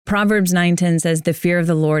Proverbs 9:10 says, the fear of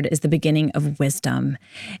the Lord is the beginning of wisdom.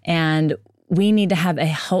 And we need to have a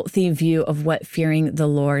healthy view of what fearing the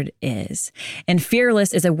Lord is. And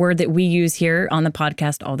fearless is a word that we use here on the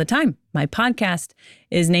podcast all the time. My podcast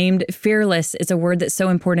is named Fearless. It's a word that's so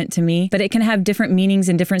important to me, but it can have different meanings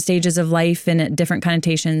in different stages of life and different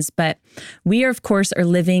connotations. But we, of course, are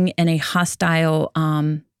living in a hostile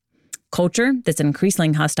culture that's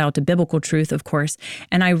increasingly hostile to biblical truth, of course.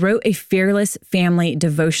 And I wrote a Fearless Family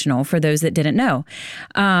devotional for those that didn't know.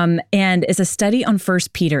 And it's a study on 1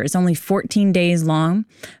 Peter. It's only 14 days long,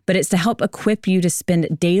 but it's to help equip you to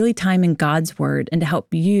spend daily time in God's word and to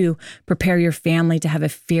help you prepare your family to have a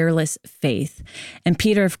fearless faith. And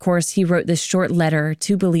Peter, of course, he wrote this short letter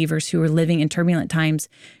to believers who were living in turbulent times,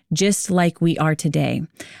 just like we are today.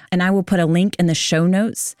 And I will put a link in the show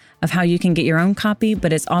notes of how you can get your own copy,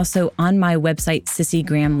 but it's also on my website,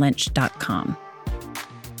 sissygrahamlynch.com.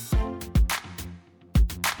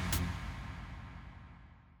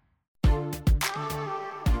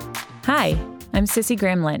 Hi, I'm Sissy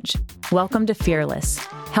Graham Lynch. Welcome to Fearless,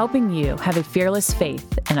 helping you have a fearless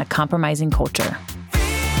faith in a compromising culture.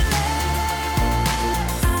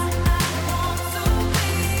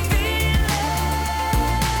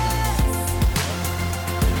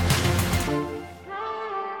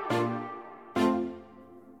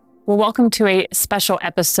 Well, welcome to a special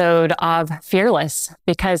episode of Fearless,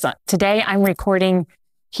 because today I'm recording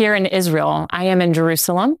here in Israel. I am in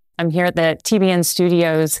Jerusalem. I'm here at the TBN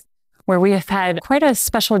studios, where we have had quite a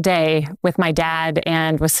special day with my dad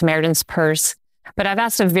and with Samaritan's Purse. But I've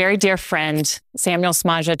asked a very dear friend, Samuel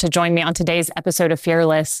Smaja, to join me on today's episode of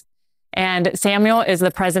Fearless. And Samuel is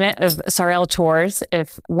the president of Sarel Tours.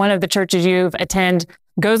 If one of the churches you've attended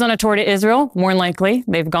goes on a tour to Israel, more than likely,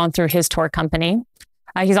 they've gone through his tour company.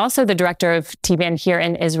 He's also the director of TBN here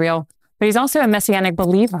in Israel, but he's also a Messianic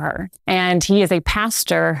believer, and he is a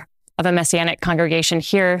pastor of a Messianic congregation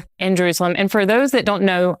here in Jerusalem. And for those that don't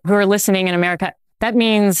know, who are listening in America, that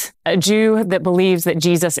means a Jew that believes that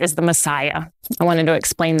Jesus is the Messiah. I wanted to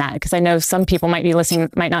explain that because I know some people might be listening,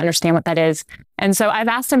 might not understand what that is. And so I've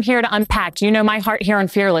asked him here to unpack. You know, my heart here on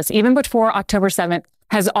Fearless, even before October 7th,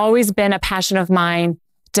 has always been a passion of mine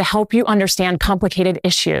to help you understand complicated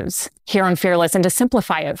issues here on Fearless and to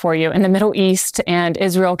simplify it for you. In the Middle East and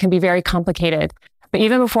Israel can be very complicated. But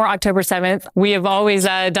even before October 7th, we have always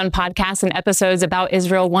done podcasts and episodes about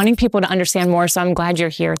Israel, wanting people to understand more. So I'm glad you're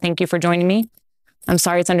here. Thank you for joining me. I'm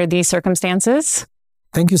sorry it's under these circumstances.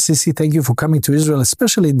 Thank you, Sissy. Thank you for coming to Israel,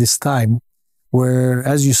 especially in this time where,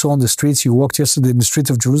 as you saw on the streets, you walked yesterday in the streets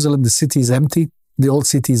of Jerusalem, the city is empty, the old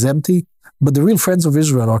city is empty, but the real friends of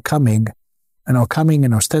Israel are coming and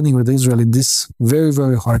are standing with Israel in this very,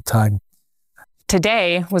 very hard time.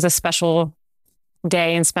 Today was a special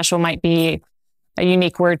day, and special might be a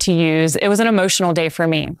unique word to use. It was an emotional day for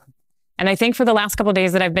me. And I think for the last couple of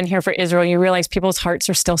days that I've been here for Israel, you realize people's hearts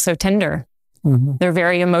are still so tender. Mm-hmm. They're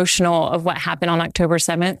very emotional of what happened on October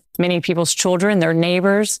 7th. Many people's children, their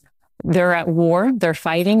neighbors, they're at war, they're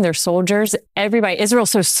fighting, they're soldiers. Everybody,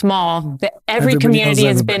 Israel's so small that every community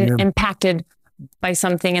has been impacted by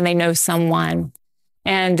something, and they know someone,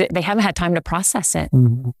 and they haven't had time to process it.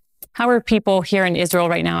 Mm-hmm. How are people here in Israel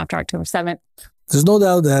right now after October 7th? There's no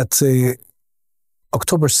doubt that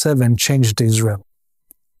October 7 changed Israel.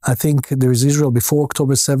 I think there is Israel before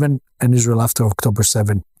October 7 and Israel after October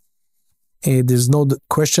 7. There's no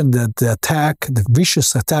question that the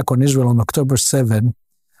vicious attack on Israel on October 7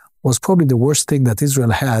 was probably the worst thing that Israel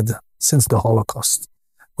had since the Holocaust.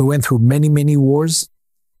 We went through many, many wars,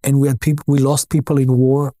 and we lost people in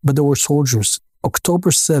war, but there were soldiers. October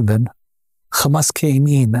 7, Hamas came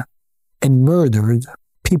in and murdered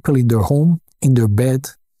people in their home, in their bed,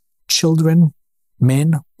 children,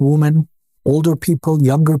 men, women, older people,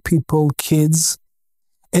 younger people, kids.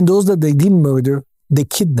 And those that they didn't murder, they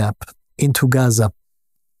kidnapped into Gaza.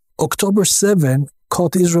 October 7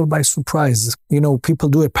 caught Israel by surprise. You know, people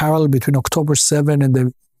do a parallel between October 7 and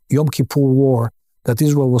the Yom Kippur War, that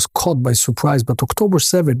Israel was caught by surprise. But October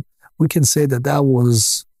 7, we can say that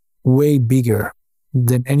was way bigger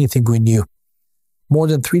than anything we knew. More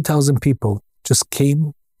than 3,000 people just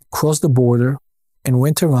came, crossed the border, and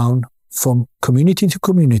went around from community to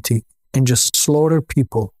community and just slaughtered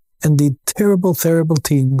people and did terrible, terrible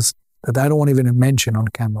things that I don't want to even mention on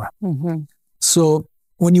camera. Mm-hmm. So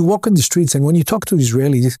when you walk on the streets and when you talk to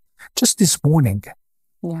Israelis, just this morning,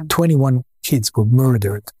 21 kids were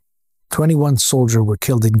murdered. 21 soldiers were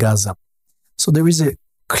killed in Gaza. So there is a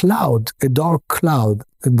dark cloud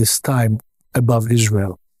at this time above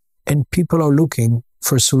Israel. And people are looking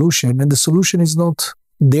for a solution, and the solution is not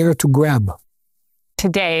there to grab.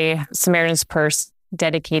 Today, Samaritan's Purse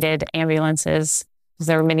dedicated ambulances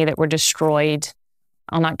There were many that were destroyed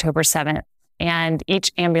on October 7th. And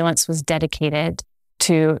each ambulance was dedicated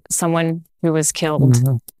to someone who was killed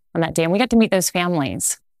on that day. And we got to meet those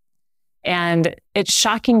families. And it's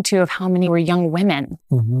shocking too of how many were young women,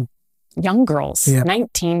 young girls,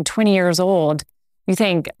 19, 20 years old. You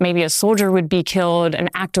think maybe a soldier would be killed, an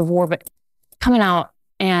act of war, but coming out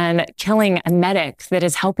and killing a medic that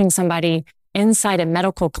is helping somebody inside a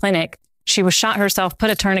medical clinic. She was shot herself,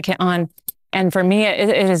 put a tourniquet on. And for me,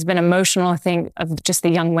 it has been emotional, I think, of just the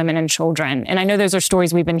young women and children. And I know those are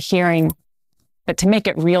stories we've been hearing, but to make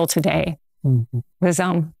it real today was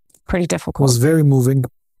pretty difficult. It was very moving.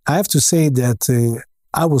 I have to say that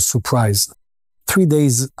I was surprised. 3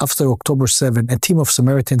 days after October 7, a team of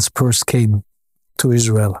Samaritan Spurs came to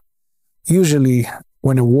Israel. Usually,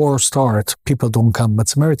 when a war starts, people don't come, but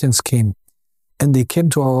Samaritans came. And they came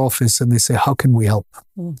to our office and they say, how can we help?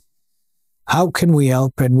 How can we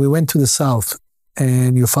help? And we went to the south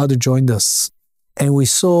and your father joined us. And we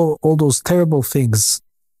saw all those terrible things.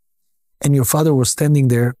 And your father was standing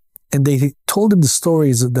there and they told him the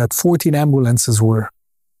stories that 14 ambulances were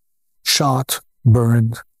shot,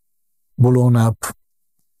 burned, blown up.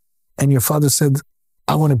 And your father said,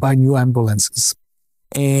 I want to buy new ambulances.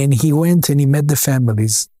 And he went and he met the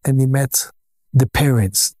families and he met the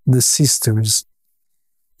parents, the sisters.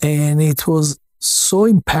 And it was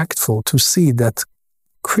so impactful to see that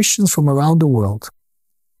Christians from around the world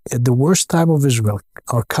at the worst time of Israel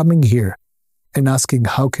are coming here and asking,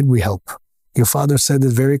 how can we help? Your father said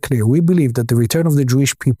it very clear. We believe that the return of the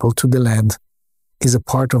Jewish people to the land is a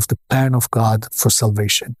part of the plan of God for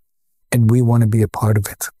salvation. And we want to be a part of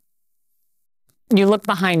it. You look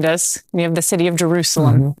behind us, we have the city of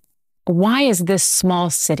Jerusalem. Why is this small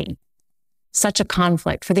city such a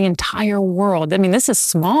conflict for the entire world? I mean, this is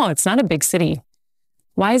small. It's not a big city.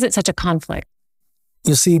 Why is it such a conflict?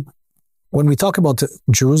 You see, when we talk about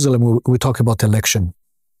Jerusalem, we talk about election.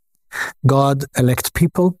 God elected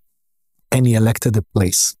people and he elected a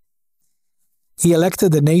place. He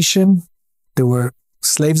elected a nation. There were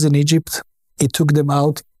slaves in Egypt. He took them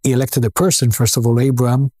out. He elected a person, first of all,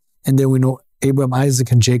 Abraham. And then we know Abraham,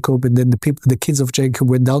 Isaac, and Jacob. And then the kids of Jacob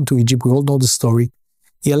went down to Egypt. We all know the story.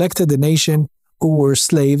 He elected a nation who were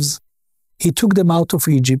slaves. He took them out of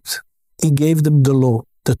Egypt. He gave them the law,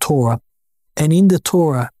 the Torah. And in the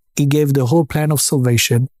Torah, he gave the whole plan of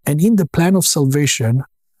salvation. And in the plan of salvation,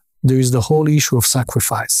 there is the whole issue of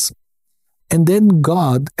sacrifice. And then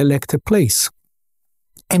God elects a place.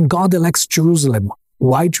 And God elects Jerusalem.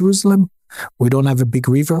 Why Jerusalem? We don't have a big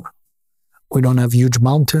river. We don't have huge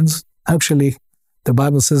mountains. Actually, the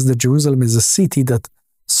Bible says that Jerusalem is a city that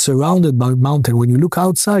surrounded by a mountain. When you look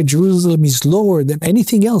outside, Jerusalem is lower than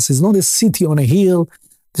anything else. It's not a city on a hill.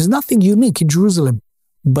 There's nothing unique in Jerusalem.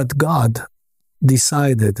 But God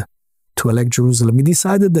decided to elect Jerusalem. He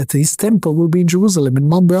decided that his temple will be in Jerusalem, in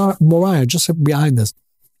Mount Moriah, just behind us.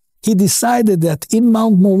 He decided that in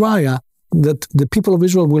Mount Moriah, that the people of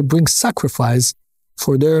Israel will bring sacrifice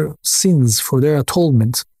for their sins, for their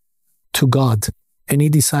atonement to God. And he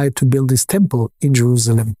decided to build his temple in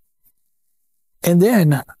Jerusalem. And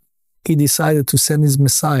then he decided to send his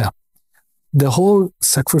Messiah. The whole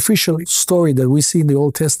sacrificial story that we see in the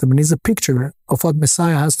Old Testament is a picture of what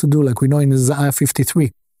Messiah has to do, like we know in Isaiah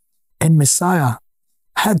 53. And Messiah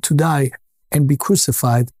had to die and be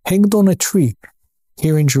crucified, hanged on a tree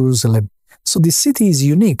here in Jerusalem. So this city is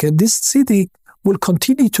unique, and this city will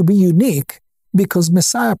continue to be unique because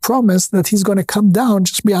Messiah promised that he's going to come down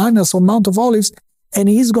just behind us on Mount of Olives, and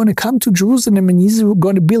he's going to come to Jerusalem and he's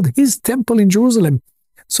going to build his temple in Jerusalem.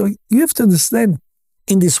 So you have to understand,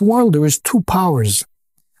 in this world, there is two powers.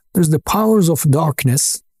 There's the powers of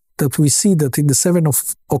darkness that we see that in the 7th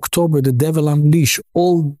of October, the devil unleashed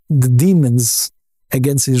all the demons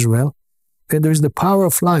against Israel. And there is the power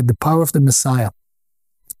of light, the power of the Messiah.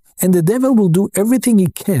 And the devil will do everything he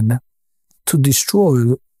can to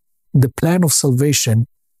destroy the plan of salvation,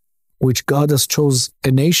 which God has chose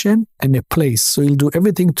a nation and a place. So he'll do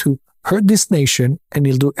everything to hurt this nation, and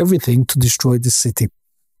he'll do everything to destroy this city.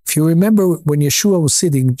 If you remember when Yeshua was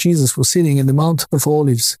sitting, Jesus was sitting in the Mount of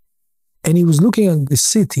Olives, and he was looking at this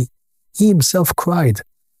city, he himself cried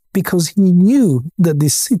because he knew that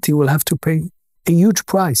this city will have to pay a huge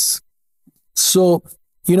price. So,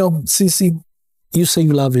 Sisi, you say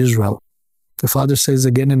you love Israel. The Father says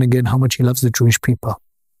again and again how much he loves the Jewish people.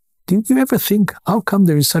 Did you ever think, how come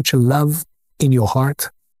there is such a love in your heart?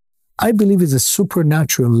 I believe it's a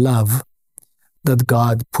supernatural love that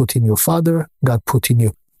God put in your father, God put in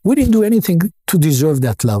you. We didn't do anything to deserve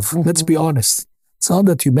that love. Let's be honest. It's not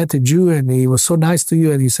that you met a Jew and he was so nice to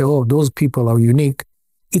you and you say, oh, those people are unique.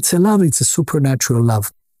 It's a love, it's a supernatural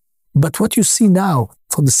love. But what you see now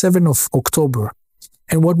for the 7th of October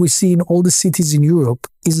and what we see in all the cities in Europe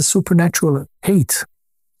is a supernatural hate.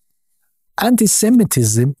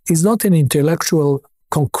 Anti-Semitism is not an intellectual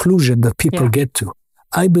conclusion that people get to.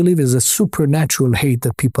 I believe it's a supernatural hate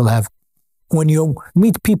that people have. When you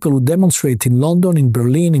meet people who demonstrate in London, in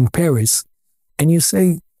Berlin, in Paris, and you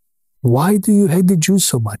say, why do you hate the Jews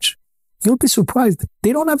so much? You'll be surprised.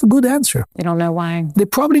 They don't have a good answer. They don't know why. They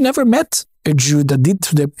probably never met a Jew that did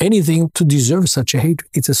to them anything to deserve such a hate.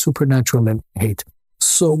 It's a supernatural hate.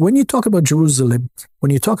 So when you talk about Jerusalem,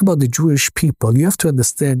 when you talk about the Jewish people, you have to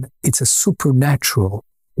understand it's a supernatural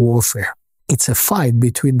warfare. It's a fight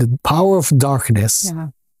between the power of darkness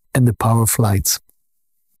and the power of light.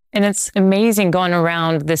 And it's amazing going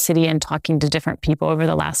around the city and talking to different people over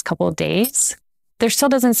the last couple of days. There still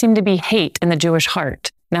doesn't seem to be hate in the Jewish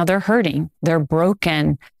heart. Now they're hurting, they're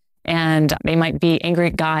broken, and they might be angry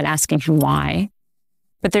at God, asking him why.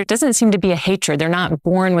 But there doesn't seem to be a hatred. They're not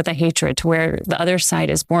born with a hatred, to where the other side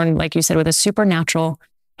is born, like you said, with a supernatural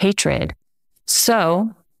hatred.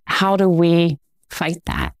 So how do we fight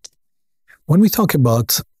that? When we talk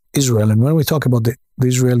about Israel and when we talk about the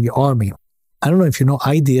Israeli army, I don't know if you know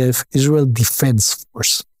IDF, Israel Defense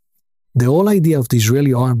Force. The whole idea of the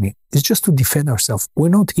Israeli army is just to defend ourselves. We're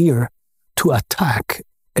not here to attack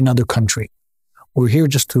another country. We're here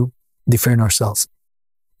just to defend ourselves.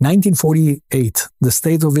 1948, the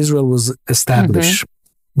state of Israel was established.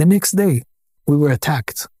 The next day, we were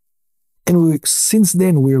attacked. And since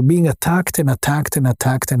then, we are being attacked and attacked and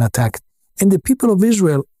attacked and attacked. And the people of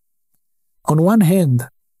Israel, on one hand,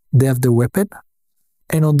 they have the weapon,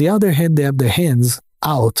 and on the other hand, they have their hands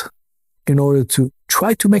out in order to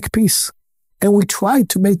try to make peace. And we try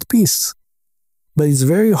to make peace, but it's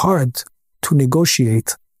very hard to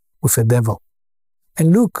negotiate with a devil.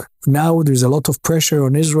 And look, now there's a lot of pressure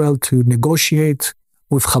on Israel to negotiate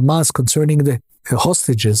with Hamas concerning the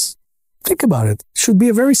hostages. Think about it. It should be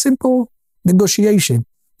a very simple negotiation.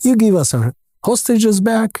 You give us our hostages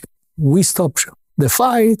back, we stop the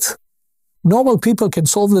fight. Normal people can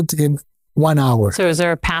solve it in 1 hour. So is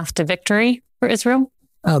there a path to victory for Israel?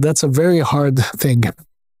 Oh, that's a very hard thing.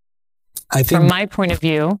 I think, from my point of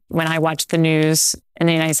view, when I watch the news in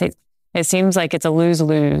the United States, it seems like it's a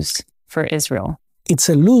lose-lose for Israel. It's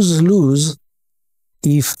a lose-lose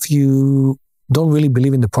if you don't really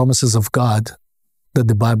believe in the promises of God that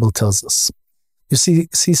the Bible tells us. You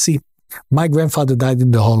see, my grandfather died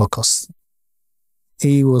in the Holocaust.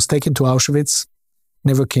 He was taken to Auschwitz,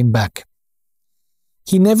 never came back.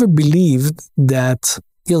 He never believed that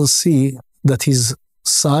he'll see that his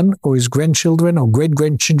son or his grandchildren or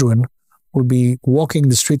great-grandchildren will be walking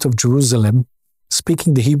the street of Jerusalem,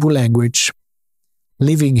 speaking the Hebrew language,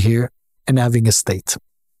 living here, and having a state.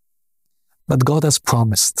 But God has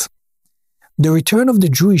promised. The return of the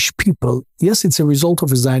Jewish people, yes, it's a result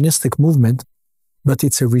of a Zionistic movement, but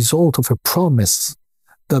it's a result of a promise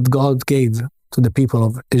that God gave to the people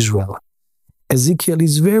of Israel. Ezekiel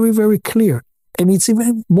is very, very clear. And it's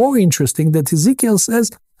even more interesting that Ezekiel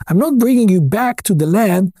says, I'm not bringing you back to the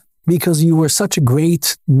land because you were such a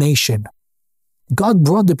great nation. God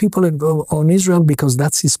brought the people on Israel because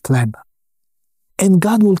that's his plan. And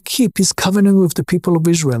God will keep his covenant with the people of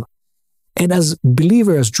Israel. And as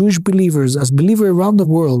believers, as Jewish believers, as believers around the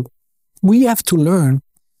world, we have to learn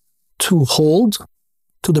to hold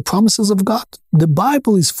to the promises of God. The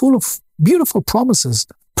Bible is full of beautiful promises,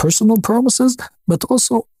 personal promises, but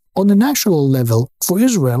also on a national level for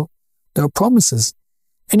Israel, there are promises.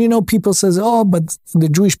 And people says, oh, but the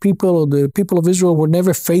Jewish people or the people of Israel were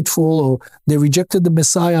never faithful, or they rejected the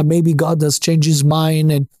Messiah. Maybe God has changed his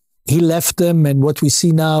mind and he left them. And what we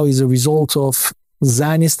see now is a result of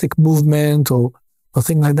Zionistic movement or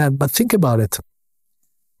thing like that. But think about it.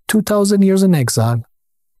 2,000 years in exile,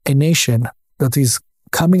 a nation that is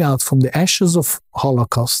coming out from the ashes of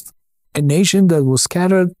Holocaust, a nation that was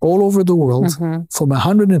scattered all over the world from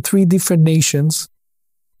 103 different nations.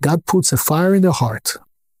 God puts a fire in their heart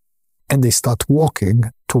and they start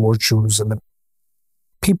walking towards Jerusalem.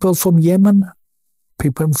 People from Yemen,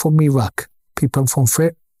 people from Iraq, people from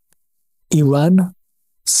Iran,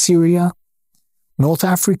 Syria, North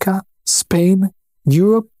Africa, Spain,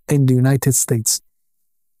 Europe, and the United States.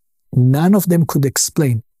 None of them could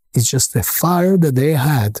explain. It's just a fire that they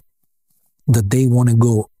had that they want to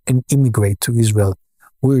go and immigrate to Israel.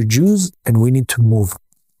 We're Jews and we need to move.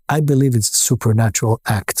 I believe it's a supernatural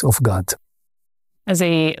act of God. As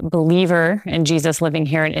a believer in Jesus living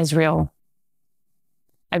here in Israel,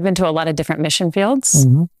 I've been to a lot of different mission fields.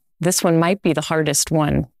 This one might be the hardest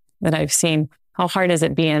one that I've seen. How hard is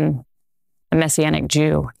it being a Messianic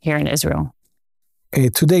Jew here in Israel?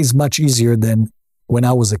 Today is much easier than when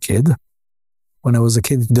I was a kid. When I was a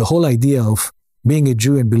kid, the whole idea of being a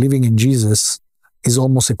Jew and believing in Jesus is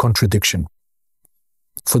almost a contradiction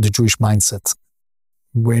for the Jewish mindset.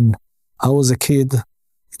 When I was a kid,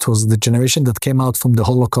 it was the generation that came out from the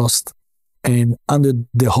Holocaust, and under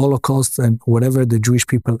the Holocaust and whatever the Jewish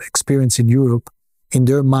people experienced in Europe, in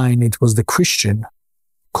their mind, it was the Christian,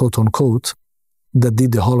 quote unquote, that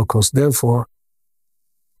did the Holocaust. Therefore,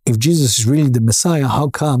 if Jesus is really the Messiah, how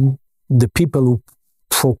come the people who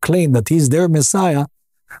proclaim that he's their Messiah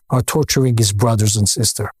are torturing his brothers and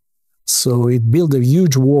sisters? So it built a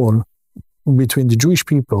huge wall between the Jewish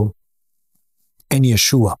people and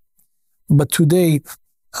Yeshua. But today,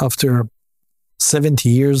 after 70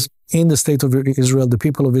 years in the state of Israel, the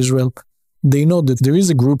people of Israel, they know that there is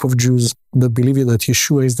a group of Jews that believe that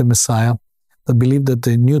Yeshua is the Messiah, that believe that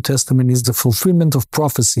the New Testament is the fulfillment of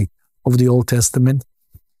prophecy of the Old Testament.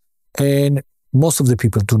 And most of the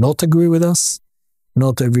people do not agree with us.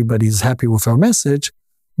 Not everybody is happy with our message,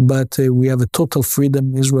 but we have a total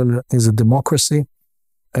freedom. Israel is a democracy,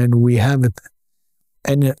 and we have it.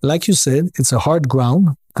 And like you said, it's a hard ground.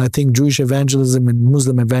 I think Jewish evangelism and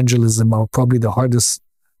Muslim evangelism are probably the hardest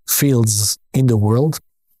fields in the world.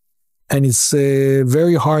 And it's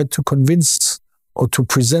very hard to convince or to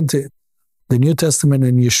present the New Testament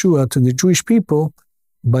and Yeshua to the Jewish people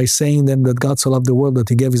by saying them that God so loved the world that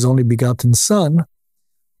he gave his only begotten son,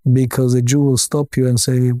 because a Jew will stop you and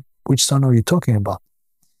say, which son are you talking about?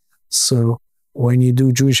 So when you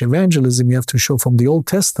do Jewish evangelism, you have to show from the Old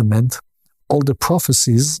Testament all the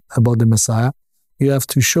prophecies about the Messiah. You have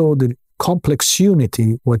to show the complex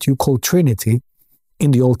unity, what you call Trinity,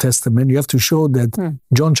 in the Old Testament. You have to show that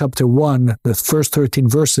John chapter 1, the first 13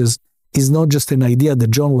 verses, is not just an idea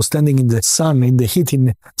that John was standing in the sun, in the heat,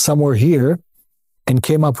 in somewhere here, and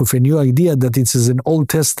came up with a new idea, that it is an Old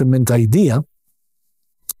Testament idea.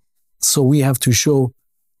 So we have to show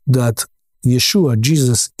that Yeshua,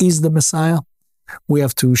 Jesus, is the Messiah. We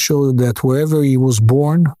have to show that wherever he was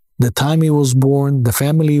born, the time he was born, the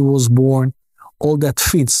family he was born, all that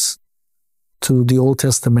fits to the Old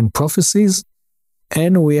Testament prophecies.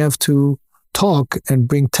 And we have to talk and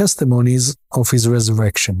bring testimonies of his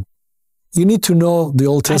resurrection. You need to know the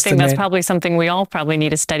Old Testament. I think that's probably something we all probably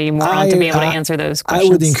need to study more on to be able to answer those questions.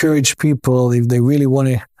 I would encourage people, if they really want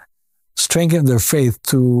to strengthen their faith,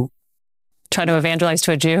 to try to evangelize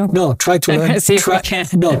to a Jew. No, try to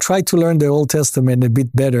learn. Try to learn the Old Testament a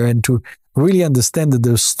bit better, and to really understand that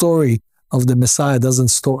the story of the Messiah doesn't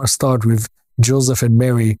start with Joseph and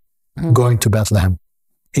Mary going to Bethlehem.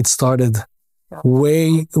 It started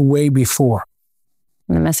way, way before.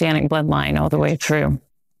 The Messianic bloodline all the way through.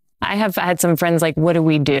 I have had some friends like, what do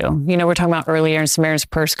we do? You know, we're talking about earlier in Samaritan's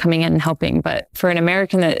Purse coming in and helping, but for an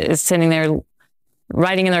American that is sitting there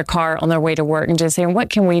riding in their car on their way to work and just saying,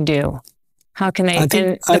 what can we do? How can they?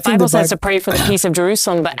 The Bible says to pray for the peace of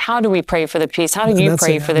Jerusalem, but how do we pray for the peace? How do you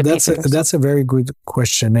pray for the peace of Jerusalem? That's a very good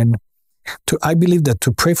question. And I believe that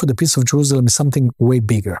to pray for the peace of Jerusalem is something way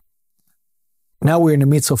bigger. Now we're in the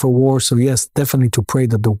midst of a war, so yes, definitely to pray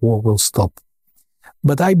that the war will stop.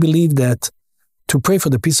 But I believe that to pray for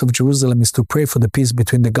the peace of Jerusalem is to pray for the peace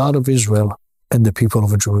between the God of Israel and the people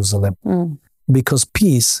of Jerusalem. Because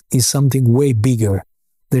peace is something way bigger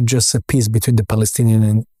than just a peace between the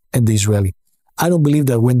Palestinian and the Israeli. I don't believe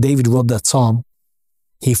that when David wrote that psalm,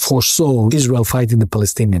 he foresaw Israel fighting the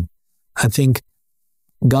Palestinian. I think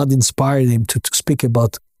God inspired him to speak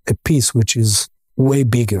about a peace which is way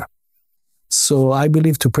bigger. So I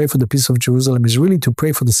believe to pray for the peace of Jerusalem is really to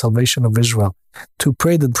pray for the salvation of Israel, to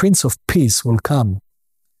pray that Prince of Peace will come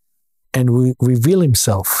and reveal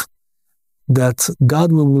himself, that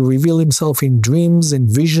God will reveal himself in dreams and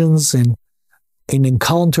visions and in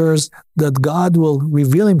encounters, that God will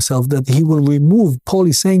reveal himself, that he will remove. Paul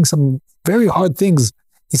is saying some very hard things.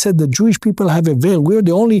 He said the Jewish people have a veil. We're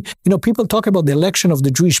the only, people talk about the election of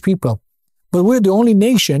the Jewish people, but we're the only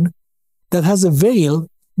nation that has a veil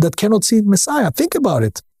that cannot see Messiah. Think about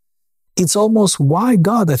it. It's almost, why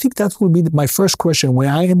God? I think that will be my first question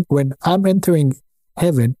when I'm entering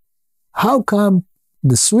heaven. How come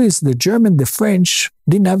the Swiss, the German, the French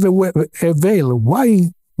didn't have a veil? Why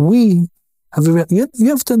we have a veil? You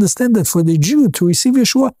have to understand that for the Jew to receive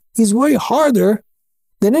Yeshua is way harder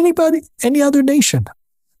than any other nation.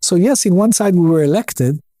 So yes, in one side we were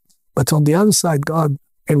elected, but on the other side, God,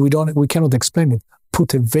 and we cannot explain it,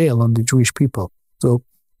 put a veil on the Jewish people. So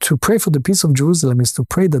to pray for the peace of Jerusalem is to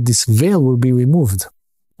pray that this veil will be removed.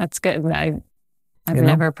 That's good. I've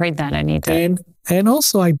never prayed that. I need to. And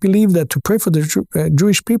also, I believe that to pray for the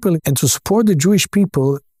Jewish people and to support the Jewish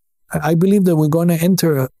people, I believe that we're going to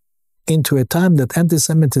enter into a time that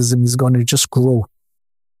anti-Semitism is going to just grow.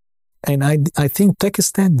 And I think take a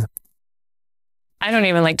stand. I don't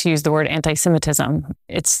even like to use the word anti-Semitism.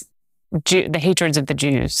 It's the hatreds of the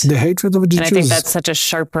Jews. The hatred of the Jews. And I think that's such a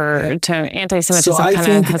sharper term. Anti-Semitism so I kind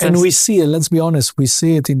think, of has and we see it, let's be honest, we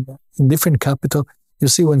see it in different capital. You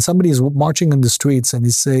see, when somebody is marching in the streets and they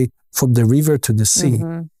say, from the river to the sea,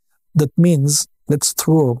 that means let's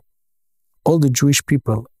throw all the Jewish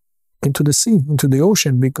people into the sea, into the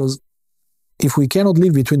ocean, because if we cannot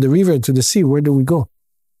live between the river to the sea, where do we go?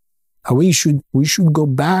 We should go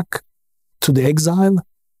back to the exile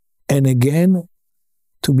and again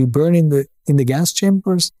to be burned in the gas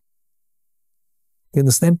chambers. You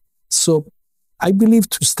understand? So I believe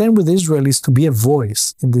to stand with Israel is to be a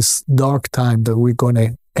voice in this dark time that we're going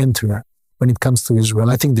to enter when it comes to Israel.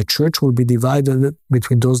 I think the church will be divided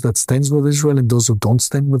between those that stands with Israel and those who don't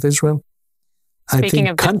stand with Israel. I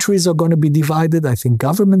think countries are going to be divided. I think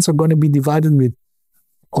governments are going to be divided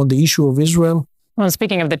on the issue of Israel. Well,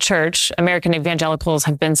 speaking of the church, American evangelicals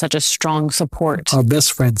have been such a strong support. Our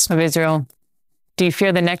best friends. Of Israel. Do you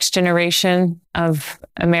fear the next generation of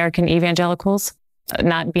American evangelicals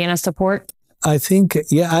not being a support? I think,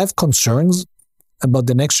 I have concerns about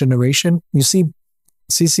the next generation. You see,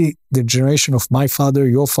 Sisi, the generation of my father,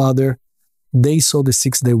 your father, they saw the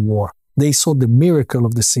 6-day war. They saw the miracle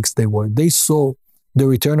of the 6-day war. They saw the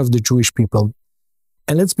return of the Jewish people.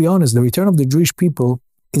 And let's be honest, the return of the Jewish people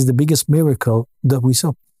is the biggest miracle that we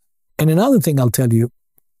saw. And another thing I'll tell you,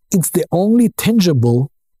 it's the only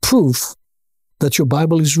tangible proof that your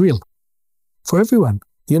Bible is real for everyone.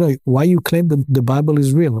 You know, why you claim that the Bible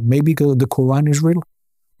is real? Maybe because the Quran is real.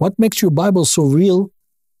 What makes your Bible so real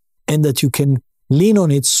and that you can lean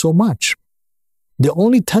on it so much? The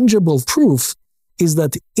only tangible proof is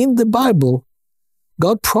that in the Bible,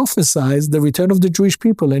 God prophesies the return of the Jewish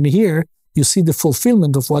people. And here you see the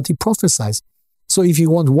fulfillment of what he prophesies. So if you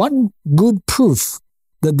want one good proof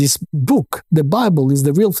that this book, the Bible, is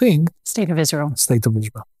the real thing. State of Israel. State of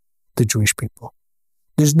Israel. The Jewish people.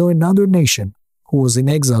 There's no another nation who was in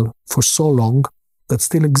exile for so long that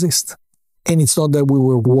still exists. And it's not that we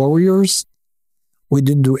were warriors. We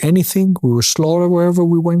didn't do anything. We were slaughtered wherever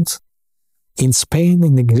we went. In Spain,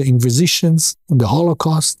 in the Inquisitions, in the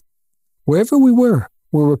Holocaust. Wherever we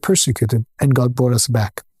were persecuted, and God brought us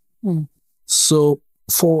back. So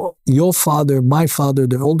for your father, my father,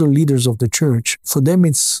 the older leaders of the church, for them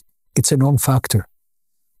it's a non-factor.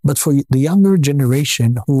 But for the younger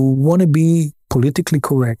generation who want to be politically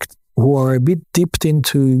correct, who are a bit dipped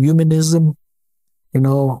into humanism,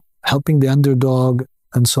 helping the underdog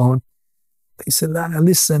and so on, they say,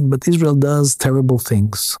 listen, but Israel does terrible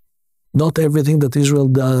things. Not everything that Israel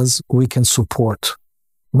does we can support.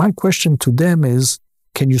 My question to them is,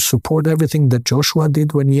 can you support everything that Joshua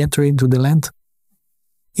did when he entered into the land?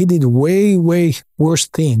 He did way, way worse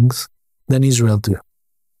things than Israel did.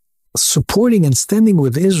 Supporting and standing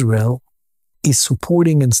with Israel is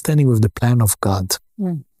supporting and standing with the plan of God.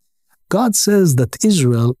 God says that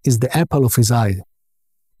Israel is the apple of his eye.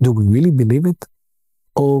 Do we really believe it?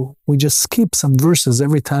 Or we just skip some verses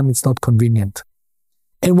every time it's not convenient?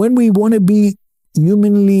 And when we want to be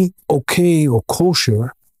humanly okay or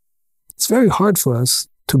kosher, it's very hard for us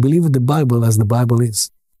to believe the Bible as the Bible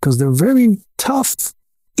is, because they're very tough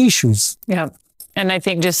issues. Yeah. And I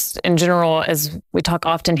think just in general, as we talk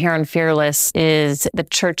often here on Fearless, is the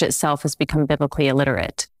church itself has become biblically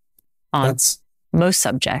illiterate on most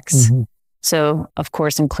subjects. So, of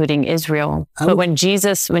course, including Israel. But when you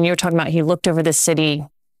were talking about, he looked over the city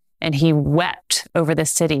and he wept over the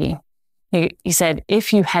city. He said,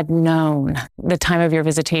 if you had known the time of your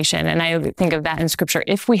visitation, and I think of that in scripture,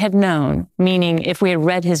 if we had known, meaning if we had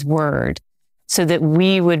read his word so that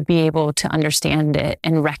we would be able to understand it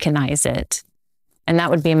and recognize it. And that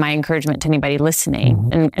would be my encouragement to anybody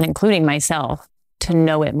listening, and including myself, to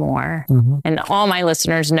know it more. And all my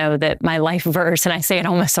listeners know that my life verse, and I say it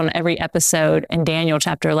almost on every episode in Daniel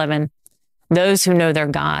chapter 11, those who know their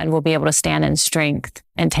God will be able to stand in strength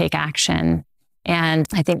and take action. And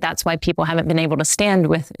I think that's why people haven't been able to stand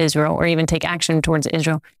with Israel or even take action towards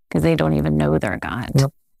Israel, because they don't even know their God.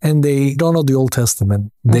 Yep. And they don't know the Old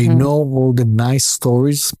Testament. They know all the nice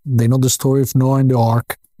stories. They know the story of Noah and the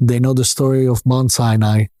ark. They know the story of Mount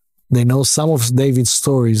Sinai. They know some of David's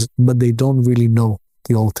stories, but they don't really know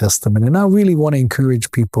the Old Testament. And I really want to encourage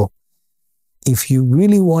people, if you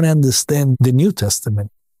really want to understand the New Testament,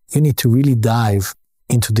 you need to really dive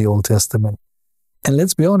into the Old Testament. And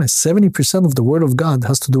let's be honest, 70% of the Word of God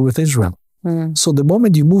has to do with Israel. So the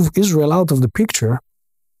moment you move Israel out of the picture,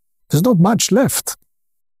 there's not much left.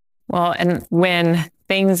 Well, and when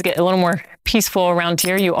things get a little more peaceful around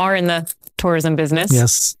here, you are in the tourism business.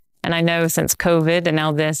 Yes. And I know since COVID and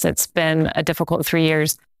now this, it's been a difficult 3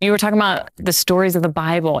 years. You were talking about the stories of the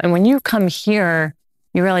Bible. And when you come here,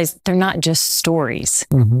 you realize they're not just stories.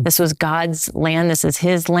 Mm-hmm. This was God's land. This is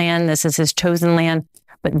his land. This is his chosen land.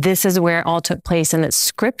 But this is where it all took place. And that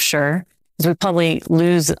scripture, because we probably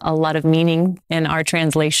lose a lot of meaning in our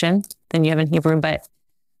translation than you have in Hebrew, but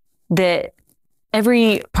that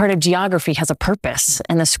every part of geography has a purpose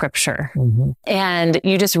in the scripture. Mm-hmm. And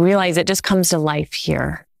you just realize it just comes to life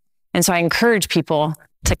here. And so I encourage people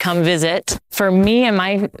to come visit. For me and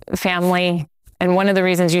my family, and one of the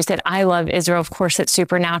reasons you said, I love Israel, of course, it's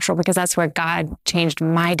supernatural because that's where God changed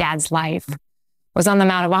my dad's life, was on the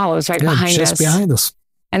Mount of Olives right behind just us. behind us.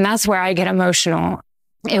 And that's where I get emotional.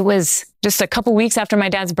 It was just a couple weeks after my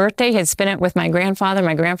dad's birthday. He had spent it with my grandfather.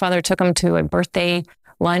 My grandfather took him to a birthday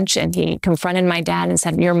lunch and he confronted my dad and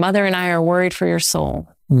said, your mother and I are worried for your soul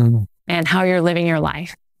and how you're living your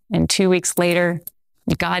life. And 2 weeks later,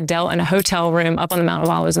 God dealt in a hotel room up on the Mount of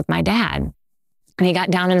Olives with my dad. And he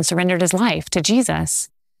got down and surrendered his life to Jesus,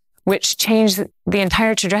 which changed the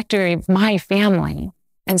entire trajectory of my family.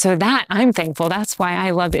 And so that I'm thankful. That's why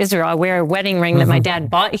I love Israel. I wear a wedding ring that my dad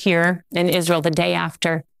bought here in Israel the day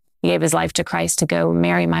after he gave his life to Christ to go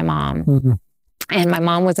marry my mom. And my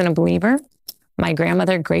mom wasn't a believer. My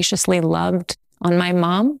grandmother graciously loved on my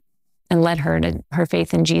mom and led her to her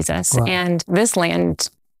faith in Jesus. Wow. And this land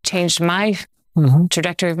changed my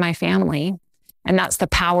trajectory of my family. And that's the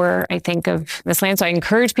power, I think, of this land. So I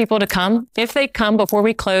encourage people to come. If they come before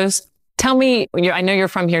we close, tell me, I know you're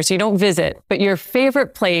from here, so you don't visit, but your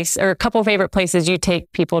favorite place or a couple favorite places you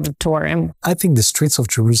take people to tour. And I think the streets of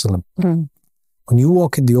Jerusalem. When you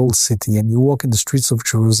walk in the old city and you walk in the streets of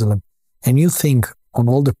Jerusalem and you think on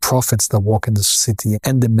all the prophets that walk in the city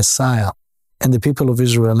and the Messiah and the people of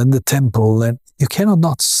Israel and the temple, and you cannot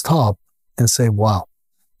not stop and say, wow.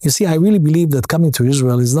 You see, I really believe that coming to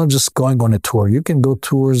Israel is not just going on a tour. You can go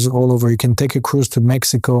tours all over. You can take a cruise to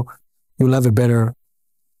Mexico. You'll have a better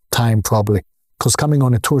time probably. Because coming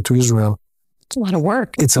on a tour to Israel, it's a lot of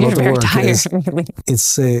work. It's a lot of work. Tired,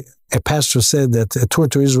 it's a pastor said that a tour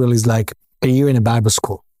to Israel is like a year in a Bible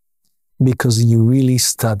school because you really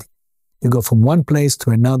study. You go from one place to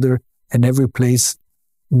another, and every place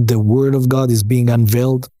the word of God is being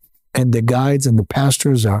unveiled, and the guides and the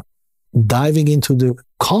pastors are diving into the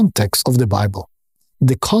context of the Bible,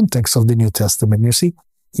 the context of the New Testament. You see,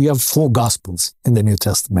 you have 4 gospels in the New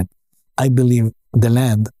Testament. I believe the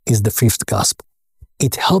land is the 5th gospel.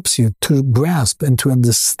 It helps you to grasp and to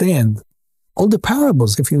understand all the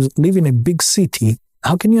parables. If you live in a big city,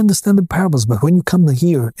 how can you understand the parables? But when you come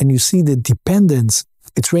here and you see the dependence,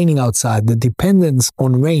 it's raining outside, the dependence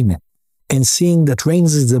on rain, and seeing that rain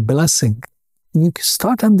is a blessing, you can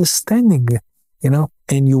start understanding,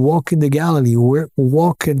 and you walk in the Galilee, you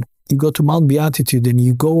go to Mount Beatitude and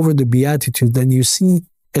you go over the Beatitude, and you see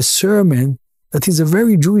a sermon that is a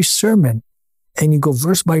very Jewish sermon, and you go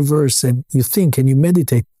verse by verse and you think and you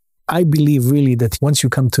meditate. I believe really that once you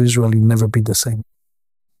come to Israel, you'll never be the same.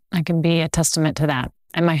 I can be a testament to that.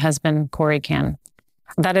 And my husband, Corey, can.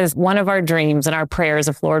 That is one of our dreams and our prayers,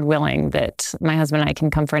 if Lord willing, that my husband and I can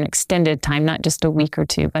come for an extended time, not just a week or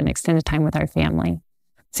two, but an extended time with our family.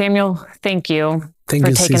 Samuel, thank you for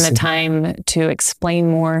taking the time to explain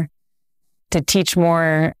more, to teach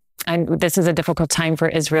more. And this is a difficult time for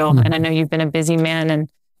Israel. And I know you've been a busy man and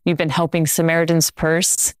you've been helping Samaritan's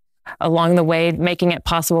Purse along the way, making it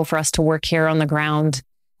possible for us to work here on the ground.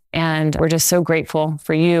 And we're just so grateful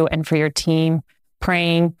for you and for your team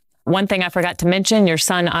praying. One thing I forgot to mention, your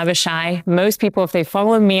son, Avishai. Most people, if they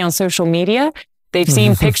follow me on social media, they've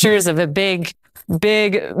seen pictures of a big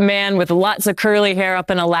man with lots of curly hair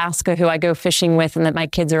up in Alaska who I go fishing with and that my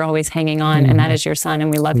kids are always hanging on. And that is your son,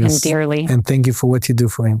 and we love him dearly. And thank you for what you do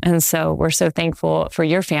for him. And so we're so thankful for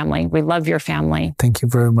your family. We love your family. Thank you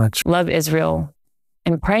very much. Love Israel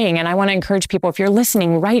and praying. And I want to encourage people, if you're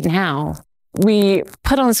listening right now, we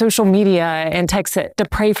put on social media and text it to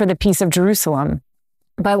pray for the peace of Jerusalem.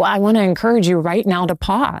 But I want to encourage you right now to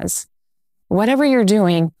pause whatever you're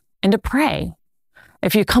doing and to pray.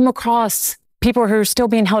 If you come across people who are still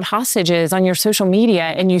being held hostages on your social media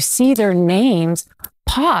and you see their names,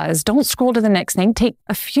 pause. Don't scroll to the next thing. Take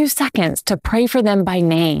a few seconds to pray for them by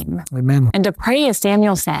name. Amen. And to pray, as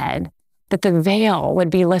Samuel said, that the veil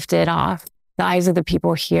would be lifted off the eyes of the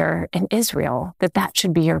people here in Israel, that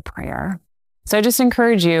should be your prayer. So I just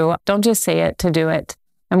encourage you, don't just say it, to do it.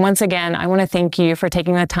 And once again, I want to thank you for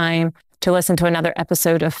taking the time to listen to another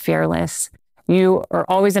episode of Fearless. You are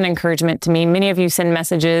always an encouragement to me. Many of you send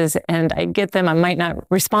messages and I get them. I might not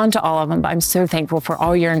respond to all of them, but I'm so thankful for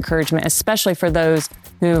all your encouragement, especially for those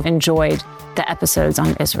who've enjoyed the episodes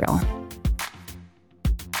on Israel.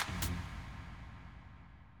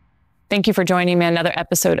 Thank you for joining me on another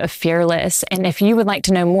episode of Fearless. And if you would like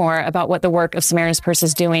to know more about what the work of Samaritan's Purse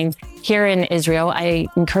is doing here in Israel, I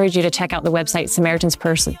encourage you to check out the website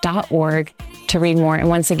samaritanspurse.org to read more. And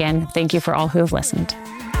once again, thank you for all who have listened.